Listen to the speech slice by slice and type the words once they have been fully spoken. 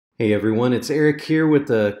Hey everyone, it's Eric here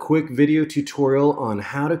with a quick video tutorial on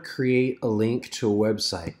how to create a link to a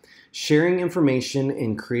website. Sharing information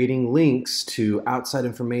and creating links to outside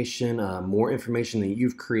information, more information that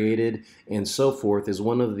you've created and so forth is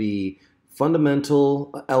one of the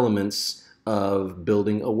fundamental elements of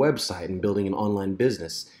building a website and building an online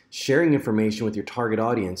business. Sharing information with your target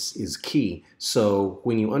audience is key. So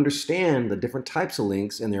when you understand the different types of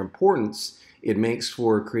links and their importance, it makes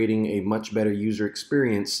for creating a much better user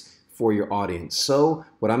experience for your audience. So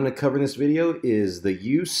what I'm going to cover in this video is the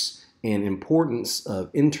use and importance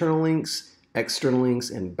of internal links, external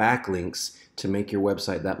links, and backlinks to make your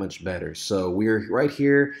website that much better. So we're right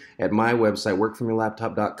here at my website,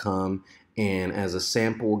 workfromyourlaptop.com, and as a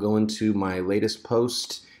sample, we'll go into my latest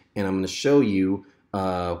post, and I'm going to show you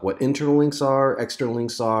what internal links are, external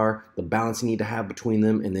links are, the balance you need to have between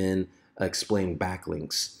them, and then explain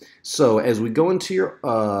backlinks. So as we go into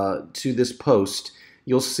your to this post,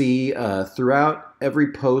 you'll see throughout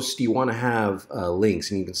every post you want to have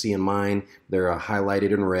links, and you can see in mine they're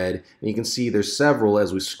highlighted in red, and you can see there's several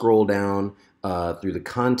as we scroll down through the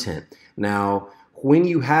content. Now when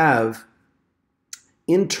you have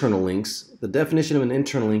internal links, the definition of an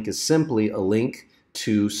internal link is simply a link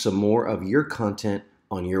to some more of your content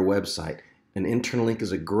on your website. An internal link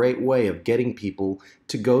is a great way of getting people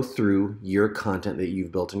to go through your content that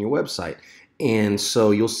you've built on your website. And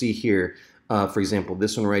so you'll see here, for example,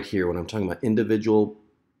 this one right here, when I'm talking about individual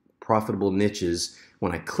profitable niches,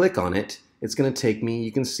 when I click on it, it's going to take me,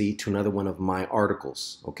 you can see, to another one of my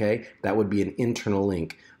articles. Okay, that would be an internal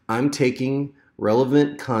link. I'm taking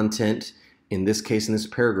relevant content, in this case, in this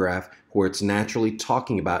paragraph, where it's naturally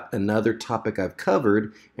talking about another topic I've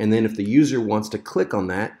covered, and then if the user wants to click on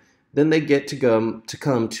that, then they get to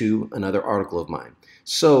come to another article of mine.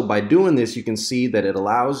 So by doing this, you can see that it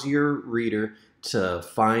allows your reader to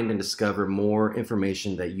find and discover more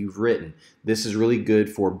information that you've written. This is really good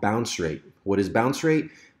for bounce rate. What is bounce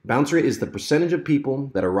rate? Bounce rate is the percentage of people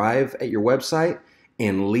that arrive at your website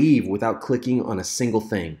and leave without clicking on a single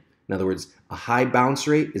thing. In other words, a high bounce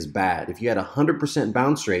rate is bad. If you had a 100%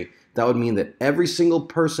 bounce rate, that would mean that every single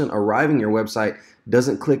person arriving at your website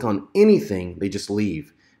doesn't click on anything, they just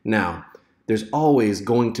leave. Now, there's always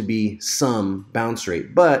going to be some bounce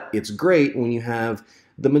rate, but it's great when you have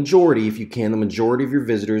the majority, if you can, the majority of your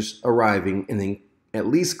visitors arriving and then at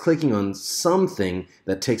least clicking on something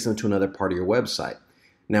that takes them to another part of your website.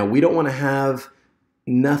 Now, we don't want to have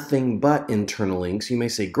nothing but internal links. You may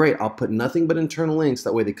say, great, I'll put nothing but internal links.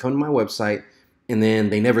 That way they come to my website and then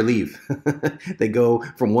they never leave. They go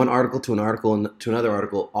from one article to an article and to another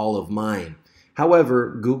article, all of mine.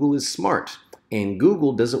 However, Google is smart. And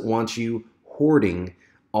Google doesn't want you hoarding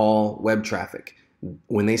all web traffic.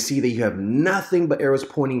 When they see that you have nothing but arrows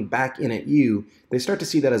pointing back in at you, they start to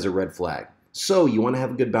see that as a red flag. So you want to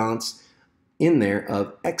have a good balance in there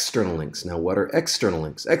of external links. Now, what are external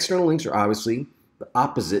links? External links are obviously the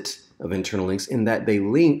opposite of internal links in that they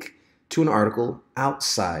link to an article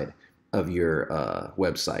outside of your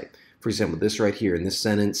website. For example, this right here in this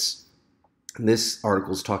sentence, this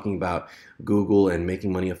article is talking about Google and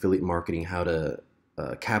making money affiliate marketing, how to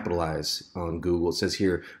capitalize on Google. It says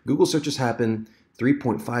here, Google searches happen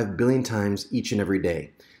 3.5 billion times each and every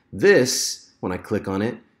day. This, when I click on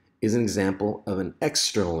it, is an example of an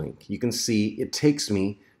external link. You can see it takes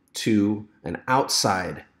me to an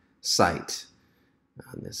outside site.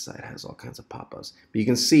 And this site has all kinds of pop-ups. But you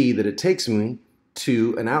can see that it takes me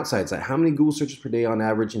to an outside site. How many Google searches per day on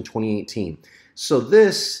average in 2018? So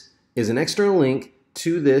this is an external link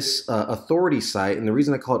to this authority site, and the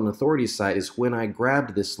reason I call it an authority site is when I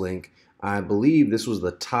grabbed this link, I believe this was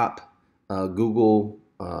the top Google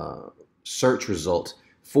search result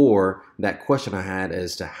for that question I had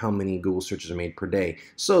as to how many Google searches are made per day.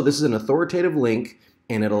 So this is an authoritative link,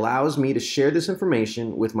 and it allows me to share this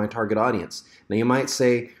information with my target audience. Now you might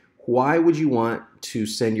say, why would you want to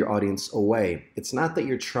send your audience away? It's not that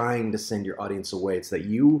you're trying to send your audience away, it's that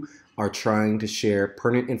you are trying to share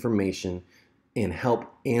pertinent information and help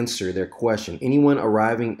answer their question. Anyone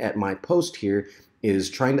arriving at my post here is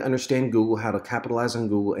trying to understand Google, how to capitalize on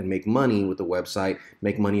Google and make money with the website,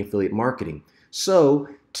 make money affiliate marketing. So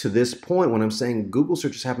to this point, when I'm saying Google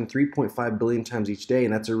searches happen 3.5 billion times each day,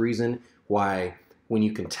 and that's a reason why when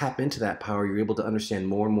you can tap into that power, you're able to understand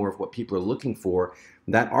more and more of what people are looking for.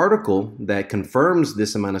 That article that confirms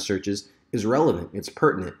this amount of searches is relevant, it's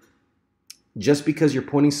pertinent. Just because you're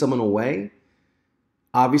pointing someone away,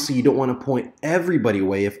 obviously you don't want to point everybody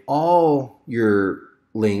away. If all your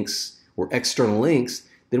links were external links,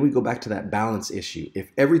 then we go back to that balance issue. If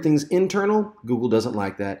everything's internal, Google doesn't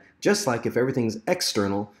like that. Just like if everything's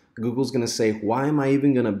external, Google's going to say, why am I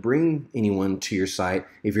even going to bring anyone to your site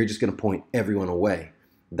if you're just going to point everyone away?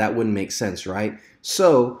 That wouldn't make sense, right?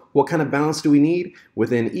 So what kind of balance do we need?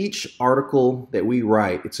 Within each article that we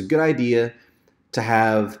write, it's a good idea to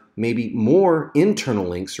have maybe more internal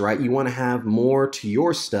links, right? You want to have more to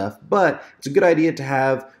your stuff, but it's a good idea to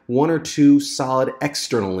have 1 or 2 solid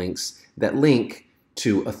external links that link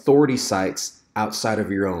to authority sites outside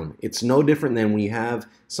of your own. It's no different than when you have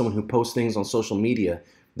someone who posts things on social media.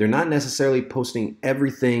 They're not necessarily posting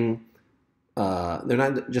everything. They're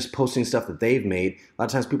not just posting stuff that they've made. A lot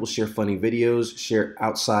of times people share funny videos, share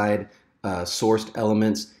outside sourced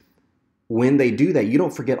elements. When they do that, you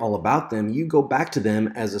don't forget all about them. You go back to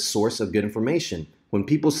them as a source of good information. When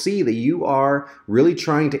people see that you are really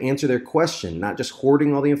trying to answer their question, not just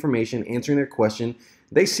hoarding all the information, answering their question,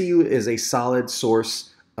 they see you as a solid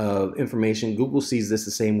source of information. Google sees this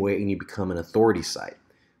the same way, and you become an authority site.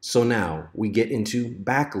 So now we get into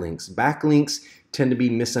backlinks. Backlinks tend to be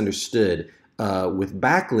misunderstood. With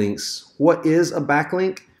backlinks, what is a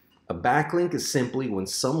backlink? A backlink is simply when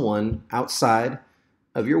someone outside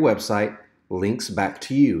of your website links back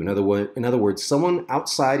to you. In other words, someone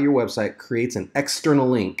outside your website creates an external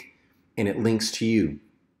link and it links to you.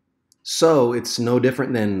 So it's no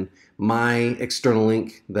different than my external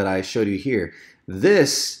link that I showed you here.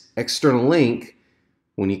 This external link,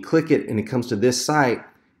 when you click it and it comes to this site,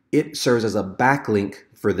 it serves as a backlink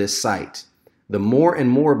for this site. The more and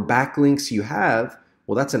more backlinks you have,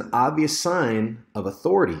 well, that's an obvious sign of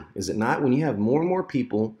authority, is it not? When you have more and more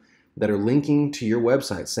people that are linking to your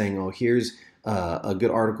website saying, oh, here's a good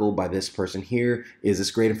article by this person, here is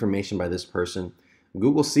this great information by this person.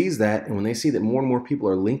 Google sees that, and when they see that more and more people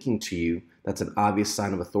are linking to you, that's an obvious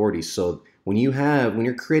sign of authority. So when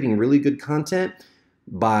you're creating really good content,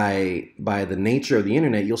 by the nature of the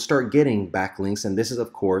internet, you'll start getting backlinks, and this is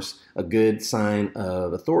of course a good sign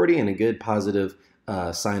of authority and a good positive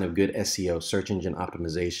sign of good SEO, search engine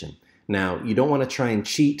optimization. Now, you don't want to try and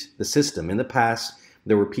cheat the system. In the past,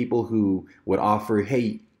 there were people who would offer,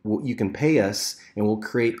 hey, you can pay us and we'll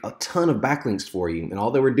create a ton of backlinks for you. And all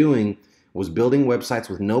they were doing was building websites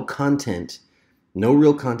with no content, no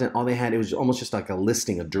real content. All they had, it was almost just like a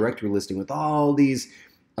listing, a directory listing with all these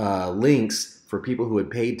links for people who had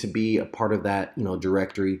paid to be a part of that,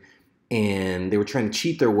 directory. And they were trying to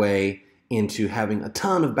cheat their way into having a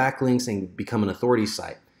ton of backlinks and become an authority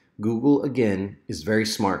site. Google, again, is very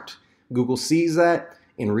smart. Google sees that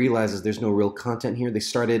and realizes there's no real content here. They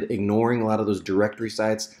started ignoring a lot of those directory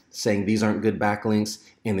sites, saying these aren't good backlinks,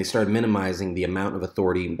 and they started minimizing the amount of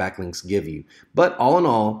authority backlinks give you. But all in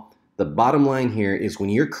all, the bottom line here is when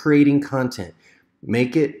you're creating content,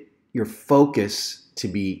 make it your focus to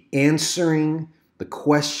be answering the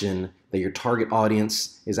question that your target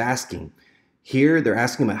audience is asking. Here, they're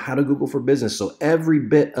asking about how to Google for business. So every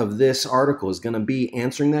bit of this article is going to be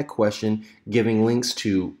answering that question, giving links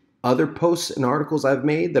to other posts and articles I've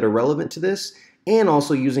made that are relevant to this, and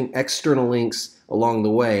also using external links along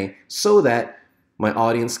the way so that my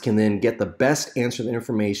audience can then get the best answer to the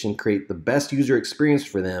information, create the best user experience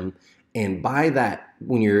for them. And by that,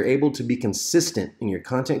 when you're able to be consistent in your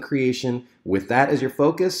content creation with that as your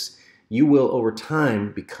focus, you will over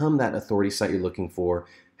time become that authority site you're looking for,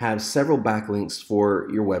 have several backlinks for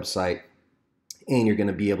your website, and you're going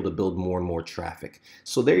to be able to build more and more traffic.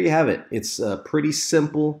 So there you have it. It's a pretty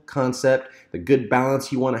simple concept, the good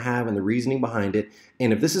balance you want to have and the reasoning behind it.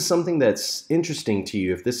 And if this is something that's interesting to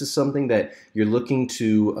you, if this is something that you're looking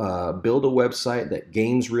to build a website that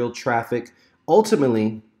gains real traffic,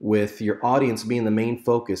 ultimately with your audience being the main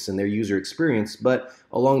focus and their user experience, but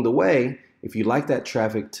along the way, if you'd like that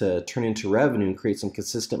traffic to turn into revenue and create some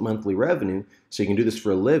consistent monthly revenue so you can do this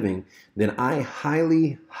for a living, then I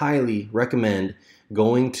highly, highly recommend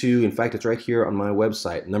going to, in fact, it's right here on my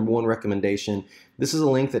website, #1 recommendation. This is a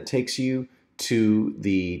link that takes you to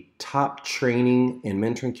the top training and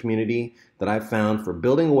mentoring community that I've found for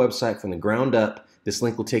building a website from the ground up. This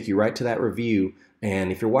link will take you right to that review.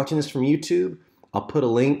 And if you're watching this from YouTube, I'll put a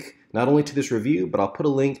link not only to this review, but I'll put a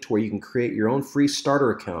link to where you can create your own free starter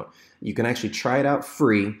account. You can actually try it out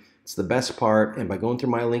free. It's the best part. And by going through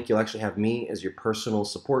my link, you'll actually have me as your personal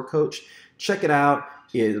support coach. Check it out.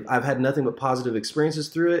 I've had nothing but positive experiences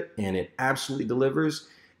through it, and it absolutely delivers.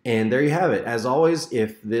 And there you have it. As always,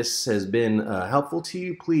 if this has been helpful to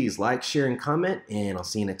you, please like, share, and comment, and I'll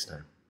see you next time.